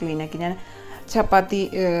സ്റ്റോണെല്ലാം നല്ല ക്ലീനാക്കി. ഞാൻ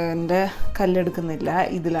ചപ്പാത്തിൻ്റെ കല്ലെടുക്കുന്നില്ല,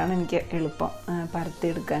 ഇതിലാണ് എനിക്ക് എളുപ്പം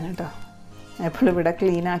പരത്തിയെടുക്കാൻ കേട്ടോ. എപ്പോഴും ഇവിടെ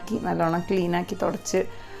ക്ലീനാക്കി നല്ലോണം ക്ലീനാക്കി തുടച്ച്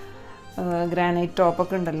ഗ്രാനൈറ്റ്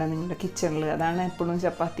ടോപ്പൊക്കെ ഉണ്ടല്ലോ നിങ്ങളുടെ കിച്ചണിൽ, അതാണ് എപ്പോഴും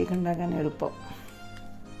ചപ്പാത്തിയൊക്കെ ഉണ്ടാക്കാൻ എളുപ്പം.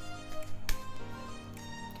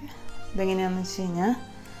 ഇതെങ്ങനെയാണെന്ന് വെച്ച് കഴിഞ്ഞാൽ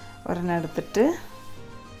ഒരെണ്ണം എടുത്തിട്ട്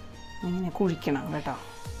ഇങ്ങനെ കുഴിക്കണം കേട്ടോ.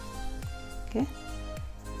 ഓക്കെ,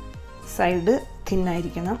 സൈഡ്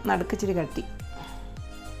തിന്നായിരിക്കണം, നടുക്ക് ഇച്ചിരി കട്ടി.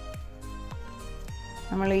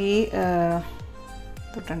 നമ്മൾ ഈ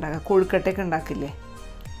തൊട്ടുണ്ടാക്കുക കൊഴുക്കട്ടയൊക്കെ ഉണ്ടാക്കില്ലേ,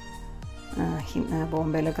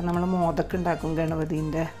 ബോംബെയിലൊക്കെ നമ്മൾ മോദക്ക് ഉണ്ടാക്കും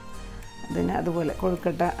ഗണപതിൻ്റെ അതിന്, അതുപോലെ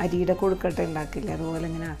കൊഴുക്കട്ട, അരിയുടെ കൊഴുക്കട്ട ഉണ്ടാക്കില്ലേ, അതുപോലെ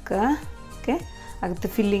ഇങ്ങനെ ആക്കുക. ഓക്കെ, അകത്ത്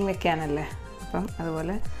ഫില്ലിങ് വെക്കാനല്ലേ, അപ്പം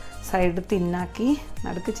അതുപോലെ സൈഡ് തിന്നാക്കി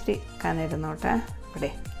നടുക്ക് ഇച്ചിരി കനരുന്നോട്ടെ.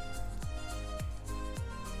 ഇവിടെ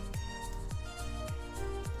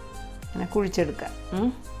അങ്ങനെ കുഴിച്ചെടുക്കാം.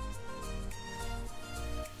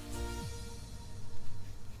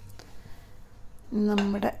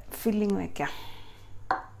 നമ്മുടെ ഫില്ലിങ് വയ്ക്കാം.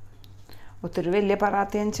 ഒത്തിരി വലിയ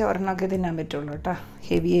പറാത്തയെന്ന് വെച്ചാൽ ഒരെണ്ണമൊക്കെ തിന്നാൻ പറ്റുള്ളൂ കേട്ടോ,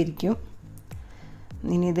 ഹെവി ആയിരിക്കും.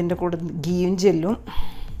 ഇനി ഇതിൻ്റെ കൂടെ ഗീയും ജെല്ലും.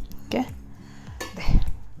 ഓക്കെ,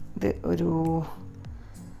 ഇത് ഒരു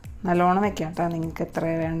നല്ലോണം വെക്കാം കേട്ടോ, നിങ്ങൾക്ക് എത്ര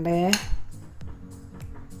വേണ്ടേ.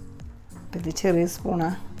 അപ്പം ഇത് ചെറിയ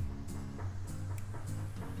സ്പൂണാണ്.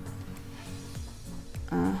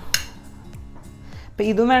 അപ്പം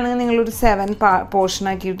ഇതും വേണമെങ്കിൽ നിങ്ങളൊരു 7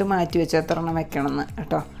 പോർഷനാക്കിയിട്ട് മാറ്റി വെച്ചോ എത്ര എണ്ണം വെക്കണമെന്ന്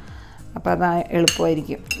കേട്ടോ. അപ്പോൾ അത്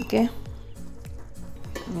എളുപ്പമായിരിക്കും. ഓക്കെ,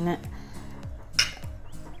 ഇങ്ങനെ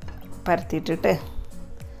പരത്തിയിട്ടിട്ട്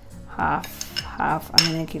ഹാഫ്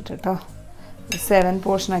അങ്ങനെയൊക്കെ ഇട്ടിട്ടോ 7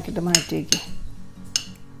 പോർഷനാക്കിയിട്ട് മാറ്റി വയ്ക്കും.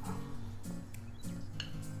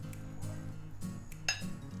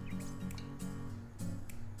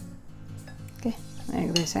 ഓക്കെ,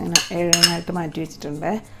 ഏകദേശം അങ്ങനെ 7 എണ്ണമായിട്ട് മാറ്റി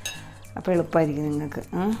വെച്ചിട്ടുണ്ട്. അപ്പോൾ എളുപ്പമായിരിക്കും നിങ്ങൾക്ക്.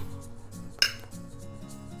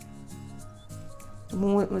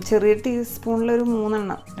 ചെറിയ ടീസ്പൂണിലൊരു 3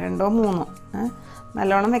 എണ്ണം, 2 or 3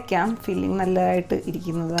 നല്ലോണം വെക്കാം. ഫില്ലിങ് നല്ലതായിട്ട്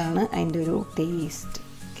ഇരിക്കുന്നതാണ് അതിൻ്റെ ഒരു ടേസ്റ്റ്.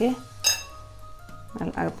 ഓക്കെ,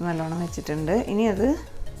 അകത്ത് നല്ലോണം വെച്ചിട്ടുണ്ട്. ഇനി അത്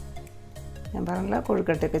ഞാൻ പറഞ്ഞില്ല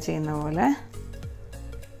കൊഴുക്കട്ടയൊക്കെ ചെയ്യുന്ന പോലെ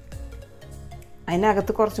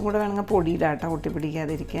അതിനകത്ത് കുറച്ചും കൂടെ വേണമെങ്കിൽ പൊടിയിടാം കേട്ടോ, ഒട്ടി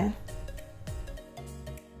പിടിക്കാതിരിക്കാൻ.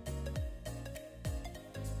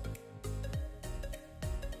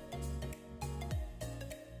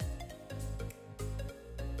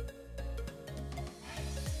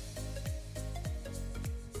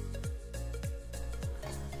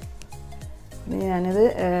 ഞാനിത്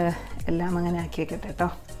എല്ലാം അങ്ങനെ ആക്കി വെക്കട്ടെ കേട്ടോ.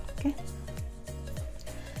 ഓക്കെ,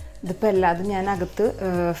 ഇതിപ്പോൾ എല്ലാതും ഞാൻ അകത്ത്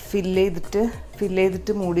ഫില്ല്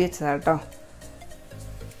ചെയ്തിട്ട് മൂടി വെച്ചതാണ് കേട്ടോ.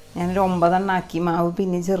 ഞാനൊരു 9 എണ്ണം ആക്കി, മാവ്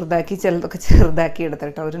പിന്നെ ചെറുതാക്കി ചിലതൊക്കെ ചെറുതാക്കി എടുത്ത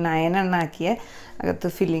കേട്ടോ. ഒരു 9 എണ്ണം ആക്കിയ അകത്ത്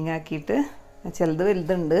ഫില്ലിങ് ആക്കിയിട്ട്, ചിലത്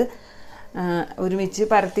വലുതുണ്ട്, ഒരുമിച്ച്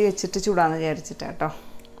പരത്തി വെച്ചിട്ട് ചൂടാന്ന് വിചാരിച്ചിട്ടാണ് കേട്ടോ.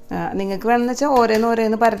 നിങ്ങൾക്ക് വേണമെന്ന് വെച്ചാൽ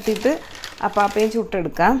ഓരോന്ന് പരത്തിയിട്ട് അപ്പാപ്പയും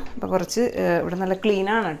ചുട്ടെടുക്കാം. അപ്പോൾ കുറച്ച് ഇവിടെ നല്ല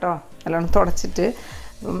ക്ലീനാണ് കേട്ടോ, നല്ലോണം തുടച്ചിട്ട്.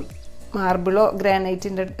 അപ്പം മാർബിളോ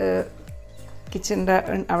ഗ്രാനൈറ്റിൻ്റെ കിച്ചൻ്റെ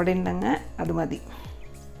അവിടെ ഉണ്ടെങ്കിൽ അത് മതി.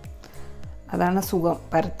 അതാണ് സുഖം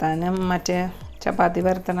പരത്താനും. മറ്റേ ചപ്പാത്തി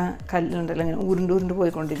പരത്തണ കല്ലുണ്ടല്ലോ ഇങ്ങനെ ഉരുണ്ട്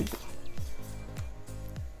പോയിക്കൊണ്ടിരിക്കും.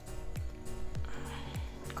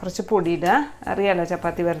 കുറച്ച് പൊടിയിടുക, അറിയാലോ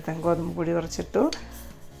ചപ്പാത്തി പരത്താൻ ഗോതമ്പ് പൊടി കുറച്ചിട്ടു.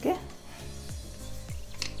 ഓക്കെ,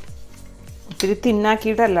 ഒത്തിരി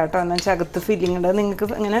തിന്നാക്കിയിട്ടല്ല കേട്ടോ, എന്ന് വെച്ചാൽ അകത്ത് ഫില്ലിങ് ഉണ്ട്. നിങ്ങൾക്ക്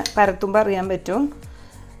ഇങ്ങനെ പരത്തുമ്പോൾ അറിയാൻ പറ്റും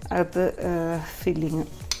അകത്ത് ഫില്ലിങ്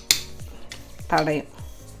തടയും.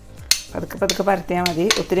 പതുക്കെ പരത്തിയാൽ മതി.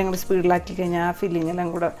 ഒത്തിരി അങ്ങോട്ട് സ്പീഡിലാക്കി കഴിഞ്ഞാൽ ആ ഫില്ലിങ്ങെല്ലാം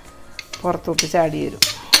കൂടെ പുറത്തോട്ട് ചാടി വരും.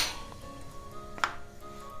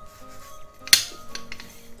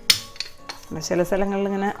 ചില സ്ഥലങ്ങളിൽ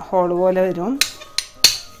ഇങ്ങനെ ഹോള് പോലെ വരും,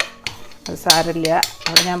 അത് സാരമില്ല.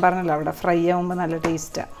 അവിടെ ഞാൻ പറഞ്ഞല്ലോ, അവിടെ ഫ്രൈ ആകുമ്പോൾ നല്ല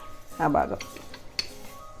ടേസ്റ്റാണ് ആ ഭാഗം.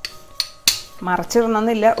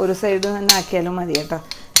 മറച്ചിടണമെന്നില്ല, ഒരു സൈഡ് തന്നെ ആക്കിയാലും മതി കേട്ടോ.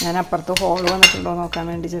 ഞാൻ അപ്പുറത്ത് ഹോൾ വന്നിട്ടുണ്ടോ നോക്കാൻ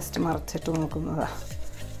വേണ്ടി ജസ്റ്റ് മറച്ചിട്ട് നോക്കുന്നതാണ്.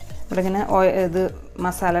 ഇവിടെ ഇങ്ങനെ ഇത്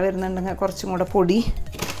മസാല വരുന്നുണ്ടെങ്കിൽ കുറച്ചും കൂടെ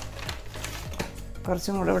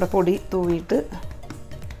ഇവിടെ പൊടി തൂവിയിട്ട്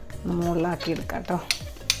മുകളിലാക്കി എടുക്കാം കേട്ടോ.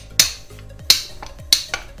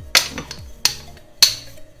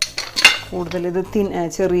 കൂടുതൽ ഇത്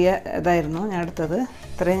ചെറിയ ഇതായിരുന്നു ഞാൻ എടുത്തത്.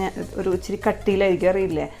 ഇത്രയും ഒരു ഇച്ചിരി കട്ടിയിലായിരിക്കും,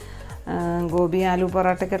 അറിയില്ലേ ഗോബി ആലു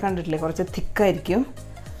പൊറാട്ടയൊക്കെ കണ്ടിട്ടില്ലേ, കുറച്ച് തിക്കായിരിക്കും.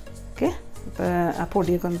 ഓക്കെ, അപ്പോൾ ആ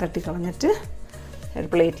പൊടിയൊക്കെ ഒന്ന് തട്ടിക്കളഞ്ഞിട്ട് ഒരു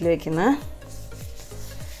പ്ലേറ്റിൽ വയ്ക്കുന്ന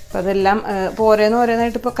അപ്പോൾ അതെല്ലാം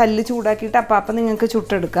ഓരോന്നായിട്ട് ഇപ്പോൾ കല്ല് ചൂടാക്കിയിട്ട് അപ്പം നിങ്ങൾക്ക്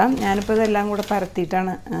ചുട്ടെടുക്കാം. ഞാനിപ്പോൾ ഇതെല്ലാം കൂടെ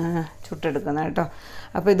പരത്തിയിട്ടാണ് ചുട്ടെടുക്കുന്നത് കേട്ടോ.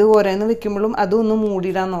 അപ്പോൾ ഇത് ഓരോന്ന് വെക്കുമ്പോഴും അതൊന്ന്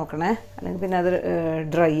മൂടിയിടാൻ നോക്കണേ, അല്ലെങ്കിൽ പിന്നെ അത്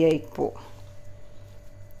ഡ്രൈ ആയി പോവും.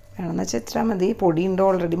 വേണമെന്ന് വെച്ചാൽ ഇത്ര മതി, പൊടിയുണ്ടോ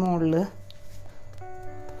ഓൾറെഡി മുകളിൽ.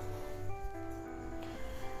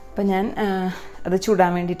 അപ്പം ഞാൻ അത്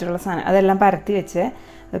ചുടാൻ വേണ്ടിയിട്ടുള്ള സാധനം അതെല്ലാം പരത്തി വെച്ച്.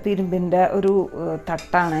 അതിപ്പോൾ ഇരുമ്പിൻ്റെ ഒരു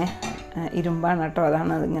തട്ടാണ്, ഇരുമ്പാണ് കേട്ടോ.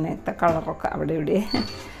 അതാണ് അതിങ്ങനത്തെ കളറൊക്കെ അവിടെ ഇവിടെ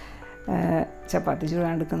ചപ്പാത്തി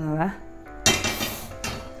ചുടാൻ എടുക്കുന്നതാണ്.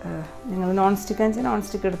 നിങ്ങൾ നോൺ സ്റ്റിക്ക് വെച്ചാൽ നോൺ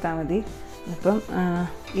സ്റ്റിക്ക് എടുത്താൽ മതി. ഇപ്പം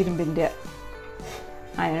ഇരുമ്പിൻ്റെ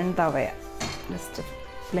അയൺ തവയാണ്, ജസ്റ്റ്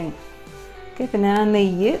പ്ലെയിൻ. ഓക്കെ, പിന്നെ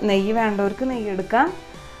നെയ്യ് വേണ്ടവർക്ക് നെയ്യ് എടുക്കാം,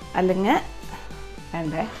 അല്ലെങ്കിൽ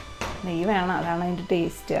വേണ്ടേ നെയ്യ് വേണം, അതാണ് അതിൻ്റെ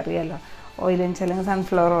ടേസ്റ്റ്, അറിയാമല്ലോ. ഓയിൽ വെച്ചാൽ അല്ലെങ്കിൽ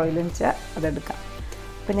സൺഫ്ലവർ ഓയിൽ വെച്ചാൽ അതെടുക്കാം.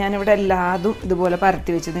 അപ്പം ഞാനിവിടെ എല്ലാതും ഇതുപോലെ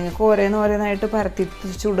പരത്തി വെച്ചു. നിങ്ങൾക്ക് ഓരോന്നായിട്ട് പരത്തി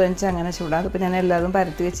ചൂടുക വെച്ചാൽ അങ്ങനെ ചൂടാം. അതിപ്പോൾ ഞാൻ എല്ലാതും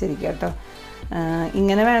പരത്തി വെച്ചിരിക്കുക കേട്ടോ.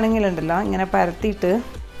 ഇങ്ങനെ വേണമെങ്കിലുണ്ടല്ലോ, ഇങ്ങനെ പരത്തിയിട്ട്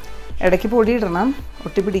ഇടയ്ക്ക് പൊടി ഇടണം,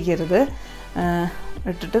 ഒട്ടി പിടിക്കരുത്.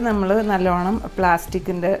 ഇട്ടിട്ട് നമ്മൾ നല്ലോണം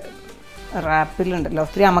പ്ലാസ്റ്റിക്കിൻ്റെ റാപ്പിലുണ്ടല്ലോ,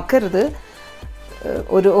 ഒത്തിരി അമക്കരുത്.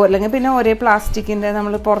 അല്ലെങ്കിൽ പിന്നെ ഒരേ പ്ലാസ്റ്റിക്കിൻ്റെ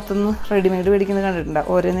നമ്മൾ പുറത്തുനിന്ന് റെഡിമെയ്ഡ് മേടിക്കുന്നത് കണ്ടിട്ടുണ്ട്,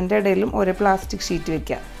 ഓരോന്നിൻ്റെ ഇടയിലും ഒരേ പ്ലാസ്റ്റിക് ഷീറ്റ്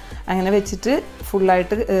വെക്കുക. അങ്ങനെ വെച്ചിട്ട്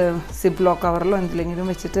ഫുള്ളായിട്ട് സിപ്പ് ലോക്ക് കവറിലോ എന്തിലെങ്കിലും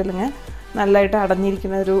വെച്ചിട്ട്, അല്ലെങ്കിൽ നല്ലതായിട്ട്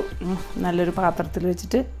അടഞ്ഞിരിക്കുന്ന നല്ലൊരു പാത്രത്തിൽ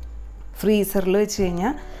വെച്ചിട്ട് ഫ്രീസറിൽ വെച്ച്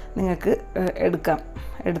കഴിഞ്ഞാൽ നിങ്ങൾക്ക്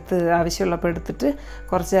എടുത്ത് ആവശ്യമുള്ളപ്പോൾ എടുത്തിട്ട്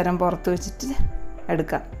കുറച്ച് നേരം പുറത്ത് വെച്ചിട്ട്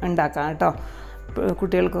ഉണ്ടാക്കാം കേട്ടോ.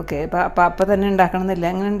 കുട്ടികൾക്കൊക്കെ അപ്പം തന്നെ ഉണ്ടാക്കണമെന്നില്ല,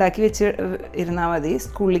 അങ്ങനെ ഉണ്ടാക്കി വെച്ച് ഇരുന്നാൽ മതി.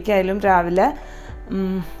 സ്കൂളിലേക്കായാലും രാവിലെ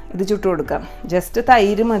ഇത് ചുട്ടു കൊടുക്കാം. ജസ്റ്റ്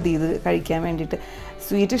തൈര് മതി ഇത് കഴിക്കാൻ വേണ്ടിയിട്ട്.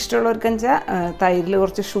 സ്വീറ്റ് ഇഷ്ടമുള്ളവർക്കെന്ന് വെച്ചാൽ തൈരിൽ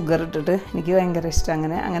കുറച്ച് ഷുഗർ ഇട്ടിട്ട്, എനിക്ക് ഭയങ്കര ഇഷ്ടം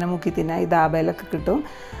അങ്ങനെ മുക്കി തിന്നാൻ. ഈ ധാബയിലൊക്കെ കിട്ടും.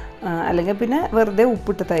 അല്ലെങ്കിൽ പിന്നെ വെറുതെ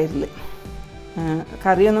ഉപ്പിട്ട് തൈരിൽ,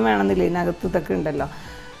 കറിയൊന്നും വേണമെന്നില്ല, ഇതിനകത്ത് ഇതൊക്കെ ഉണ്ടല്ലോ.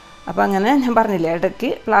 അപ്പോൾ അങ്ങനെ ഞാൻ പറഞ്ഞില്ലേ, ഇടയ്ക്ക്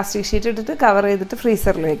പ്ലാസ്റ്റിക് ഷീറ്റ് ഇട്ടിട്ട് കവർ ചെയ്തിട്ട്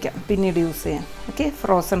ഫ്രീസറിൽ വയ്ക്കാം, പിന്നീട് യൂസ് ചെയ്യാൻ. ഓക്കെ,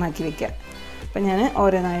 ഫ്രോസൺ ആക്കി വയ്ക്കാം. അപ്പം ഞാൻ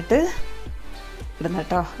ഓരോന്നായിട്ട് ഇടുന്ന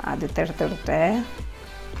കേട്ടോ. ആദ്യത്തെ എടുത്തെടുത്തേ,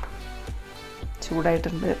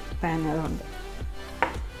 ചൂടായിട്ടുണ്ട് പാൻ, അതുകൊണ്ട്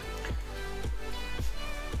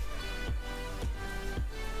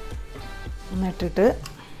എന്നിട്ടിട്ട്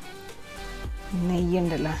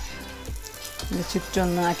നെയ്യുണ്ടല്ലോ ഇതിൻ്റെ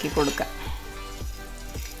ചുറ്റൊന്ന് ആക്കി കൊടുക്കാം.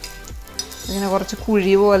 ഇങ്ങനെ കുറച്ച്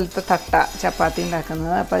കുഴി പോലത്തെ തട്ട ചപ്പാത്തി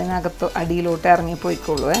ഉണ്ടാക്കുന്നത്. അപ്പോൾ അതിനകത്ത് അടിയിലോട്ട്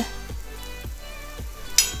ഇറങ്ങിപ്പോയിക്കോളൂ.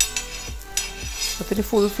 ഒത്തിരി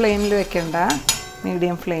ഫുൾ ഫ്ലെയിമിൽ വെക്കണ്ട,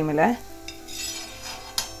 മീഡിയം ഫ്ലെയിമിൽ.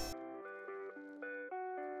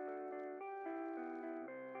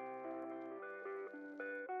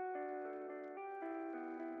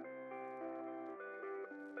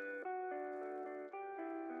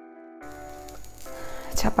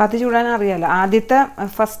 ചപ്പാത്തി ചൂടാൻ അറിയാമല്ലോ. ആദ്യത്തെ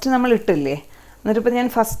ഫസ്റ്റ് നമ്മൾ ഇട്ടില്ലേ, എന്നിട്ടിപ്പോൾ ഞാൻ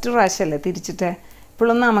ഫസ്റ്റ് പ്രാവശ്യമല്ലേ തിരിച്ചിട്ട്,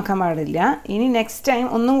 ഇപ്പോഴൊന്നും അമക്കാൻ പാടില്ല. ഇനി നെക്സ്റ്റ് ടൈം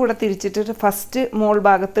ഒന്നും കൂടെ തിരിച്ചിട്ടിട്ട് ഫസ്റ്റ് മോൾ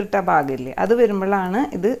ഭാഗത്തിട്ട ഭാഗമില്ലേ, അത് വരുമ്പോഴാണ്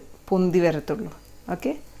ഇത് പൊന്തി വരത്തുള്ളൂ.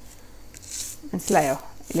 ഓക്കെ, മനസ്സിലായോ?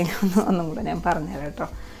 ഇല്ലെങ്കിൽ ഒന്നും കൂടെ ഞാൻ പറഞ്ഞുതരാം കേട്ടോ.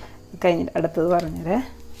 കഴിഞ്ഞിട്ട് അടുത്തത് പറഞ്ഞുതരേ.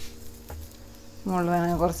 മുകളിൽ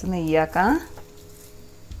വേണമെങ്കിൽ കുറച്ച് നെയ്യാക്കാം.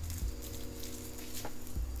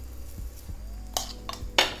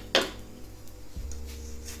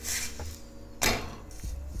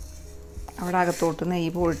 അവിടെ അകത്തോട്ട്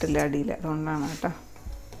നെയ്യ് പോയിട്ടില്ല അടിയിൽ, അതുകൊണ്ടാണ് കേട്ടോ.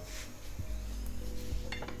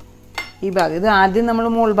 ഈ ഭാഗം ഇത് ആദ്യം നമ്മൾ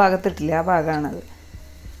മുകൾ ഭാഗത്തിട്ടില്ല, ആ ഭാഗമാണത്.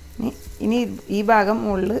 ഇനി ഈ ഭാഗം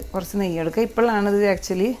മുകളിൽ കുറച്ച് നെയ്യ് എടുക്കുക. ഇപ്പോഴാണിത്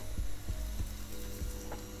ആക്ച്വലി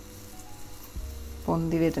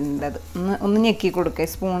പൊന്തി വരുന്നുണ്ട്. ഒന്ന് ഞെക്കി കൊടുക്കുക,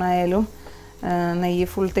 സ്പൂണായാലും നെയ്യ്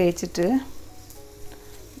ഫുൾ തേച്ചിട്ട്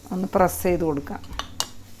ഒന്ന് പ്രസ് ചെയ്ത് കൊടുക്കാം.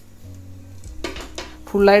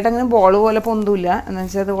 ഫുള്ളായിട്ട് അങ്ങനെ ബോൾ പോലെ പൊന്തില്ല, എന്ന്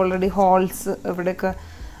വെച്ചാൽ അത് ഓൾറെഡി ഹോൾസ് ഇവിടെയൊക്കെ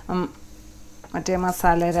മറ്റേ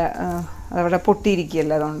മസാല അതവിടെ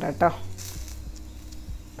പൊട്ടിയിരിക്കുകയല്ല, അതുകൊണ്ട് കേട്ടോ.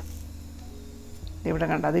 ഇവിടെ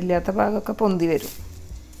കണ്ട അതില്ലാത്ത ഭാഗമൊക്കെ പൊന്തി വരും.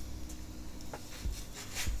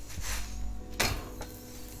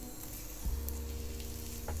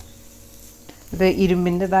 ഇത്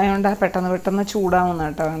ഇരുമ്പിൻ്റെതായതുകൊണ്ട് പെട്ടെന്ന് ചൂടാവുന്ന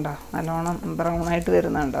കേട്ടോ. വേണ്ട, നല്ലോണം ബ്രൗണായിട്ട്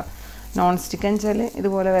വരുന്നുണ്ടോ. നോൺ സ്റ്റിക്ക് വെച്ചാൽ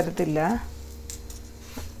ഇതുപോലെ വരത്തില്ല.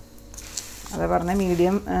 അത് പറഞ്ഞാൽ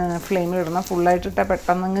മീഡിയം ഫ്ലെയിമിൽ ഇടണം. ഫുള്ളായിട്ടിട്ടാൽ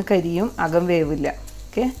പെട്ടെന്ന് കരിയും, അകം വേവില്ല.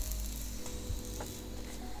 ഓക്കെ,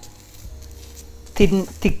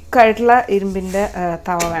 തിക്കായിട്ടുള്ള ഇരുമ്പിൻ്റെ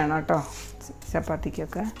തവ വേണം കേട്ടോ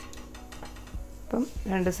ചപ്പാത്തിക്കൊക്കെ. അപ്പം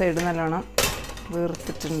രണ്ട് സൈഡ് നല്ലോണം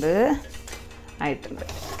വീർത്തിട്ടുണ്ട്, ആയിട്ടുണ്ട്.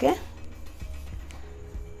 ഓക്കെ,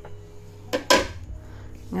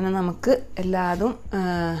 ഇങ്ങനെ നമുക്ക് എല്ലാതും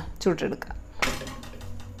ചുട്ടെടുക്കാം.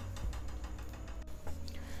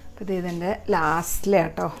 അപ്പോൾ ഇതിൻ്റെ ലാസ്റ്റിലെ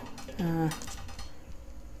കേട്ടോ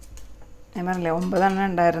ഞാൻ പറഞ്ഞില്ലേ 9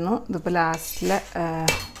 ഉണ്ടായിരുന്നു. ഇതിപ്പോൾ ലാസ്റ്റിലെ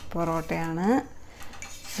പൊറോട്ടയാണ്.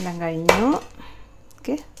 എല്ലാം കഴിഞ്ഞു.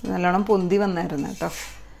 ഓക്കെ, നല്ലോണം പൊന്തി വന്നായിരുന്നു കേട്ടോ.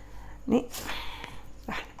 ഇനി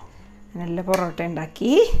നല്ല പൊറോട്ട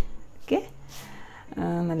ഉണ്ടാക്കി. ഓക്കെ,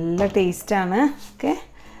 നല്ല ടേസ്റ്റാണ്. ഓക്കെ,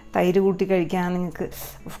 തൈര് കൂട്ടി കഴിക്കാം, നിങ്ങൾക്ക്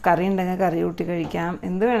കറി ഉണ്ടെങ്കിൽ കറി കൂട്ടി കഴിക്കാം,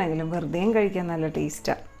 എന്ത് വേണമെങ്കിലും വെറുതെയും കഴിക്കാൻ നല്ല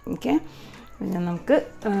ടേസ്റ്റാണ്. ഓക്കെ, പിന്നെ നമുക്ക്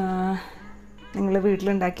നിങ്ങൾ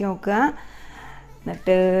വീട്ടിലുണ്ടാക്കി നോക്കുക,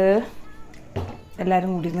 എന്നിട്ട് എല്ലാവരും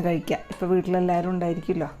കൂടി ഇരുന്ന് കഴിക്കുക. ഇപ്പോൾ വീട്ടിലെല്ലാവരും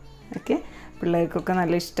ഉണ്ടായിരിക്കുമല്ലോ. ഓക്കെ, പിള്ളേർക്കൊക്കെ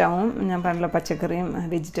നല്ല ഇഷ്ടമാവും. ഞാൻ പറഞ്ഞല്ലോ പച്ചക്കറിയും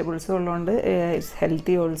വെജിറ്റബിൾസും ഉള്ളതുകൊണ്ട് ഇറ്റ്സ്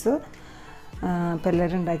ഹെൽത്തി ഓൾസോ. അപ്പോൾ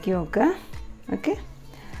എല്ലാവരും ഉണ്ടാക്കി നോക്കുക. ഓക്കെ,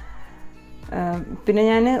 പിന്നെ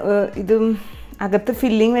ഞാൻ ഇതും അകത്ത്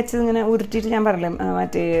ഫില്ലിങ് വെച്ചത് ഇങ്ങനെ ഉരുട്ടിയിട്ട് ഞാൻ പറഞ്ഞില്ലേ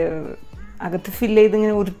മറ്റേ അകത്ത് ഫില്ല് ചെയ്ത്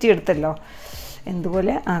ഇങ്ങനെ ഉരുട്ടിയെടുത്തല്ലോ,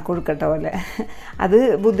 എന്തുപോലെ കൊഴുക്കട്ട പോലെ. അത്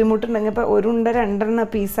ബുദ്ധിമുട്ടുണ്ടെങ്കിൽ ഇപ്പോൾ 1 ഉണ്ട 2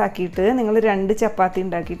 പീസാക്കിയിട്ട് നിങ്ങൾ 2 ചപ്പാത്തി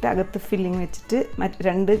ഉണ്ടാക്കിയിട്ട് അകത്ത് ഫില്ലിങ് വെച്ചിട്ട്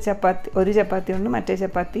ഒരു ചപ്പാത്തി കൊണ്ട് മറ്റേ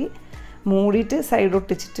ചപ്പാത്തി മൂടിയിട്ട് സൈഡ്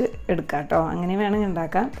ഒട്ടിച്ചിട്ട് എടുക്കാം കേട്ടോ. അങ്ങനെ വേണമെങ്കിൽ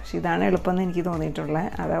ഉണ്ടാക്കാം. പക്ഷേ ഇതാണ് എളുപ്പമെന്ന് എനിക്ക് തോന്നിയിട്ടുള്ളത്.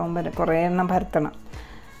 അതാവുമ്പോൾ കുറേ എണ്ണം പരത്തണം.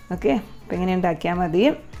 ഓക്കെ, അപ്പോൾ ഇങ്ങനെ ഉണ്ടാക്കിയാൽ മതി.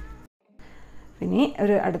 ഇനി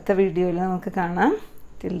ഒരു അടുത്ത വീഡിയോയിൽ നമുക്ക് കാണാം.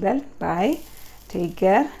 Till then bye, take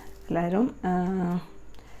care. എല്ലാവരും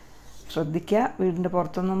ശ്രദ്ധിക്കുക, വീടിൻ്റെ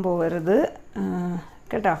പുറത്തൊന്നും പോകരുത്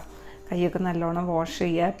കേട്ടോ. കൈയൊക്കെ നല്ലോണം വാഷ്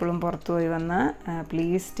ചെയ്യുക എപ്പോഴും പുറത്ത് പോയി വന്നാൽ.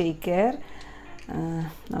 Please take care.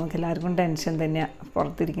 നമുക്കെല്ലാവർക്കും ടെൻഷൻ തന്നെയാണ്,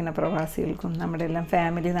 പുറത്തിരിക്കുന്ന പ്രവാസികൾക്കും നമ്മുടെ എല്ലാം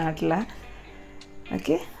ഫാമിലി നാട്ടിലാണ്.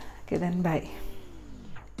 Okay, then bye.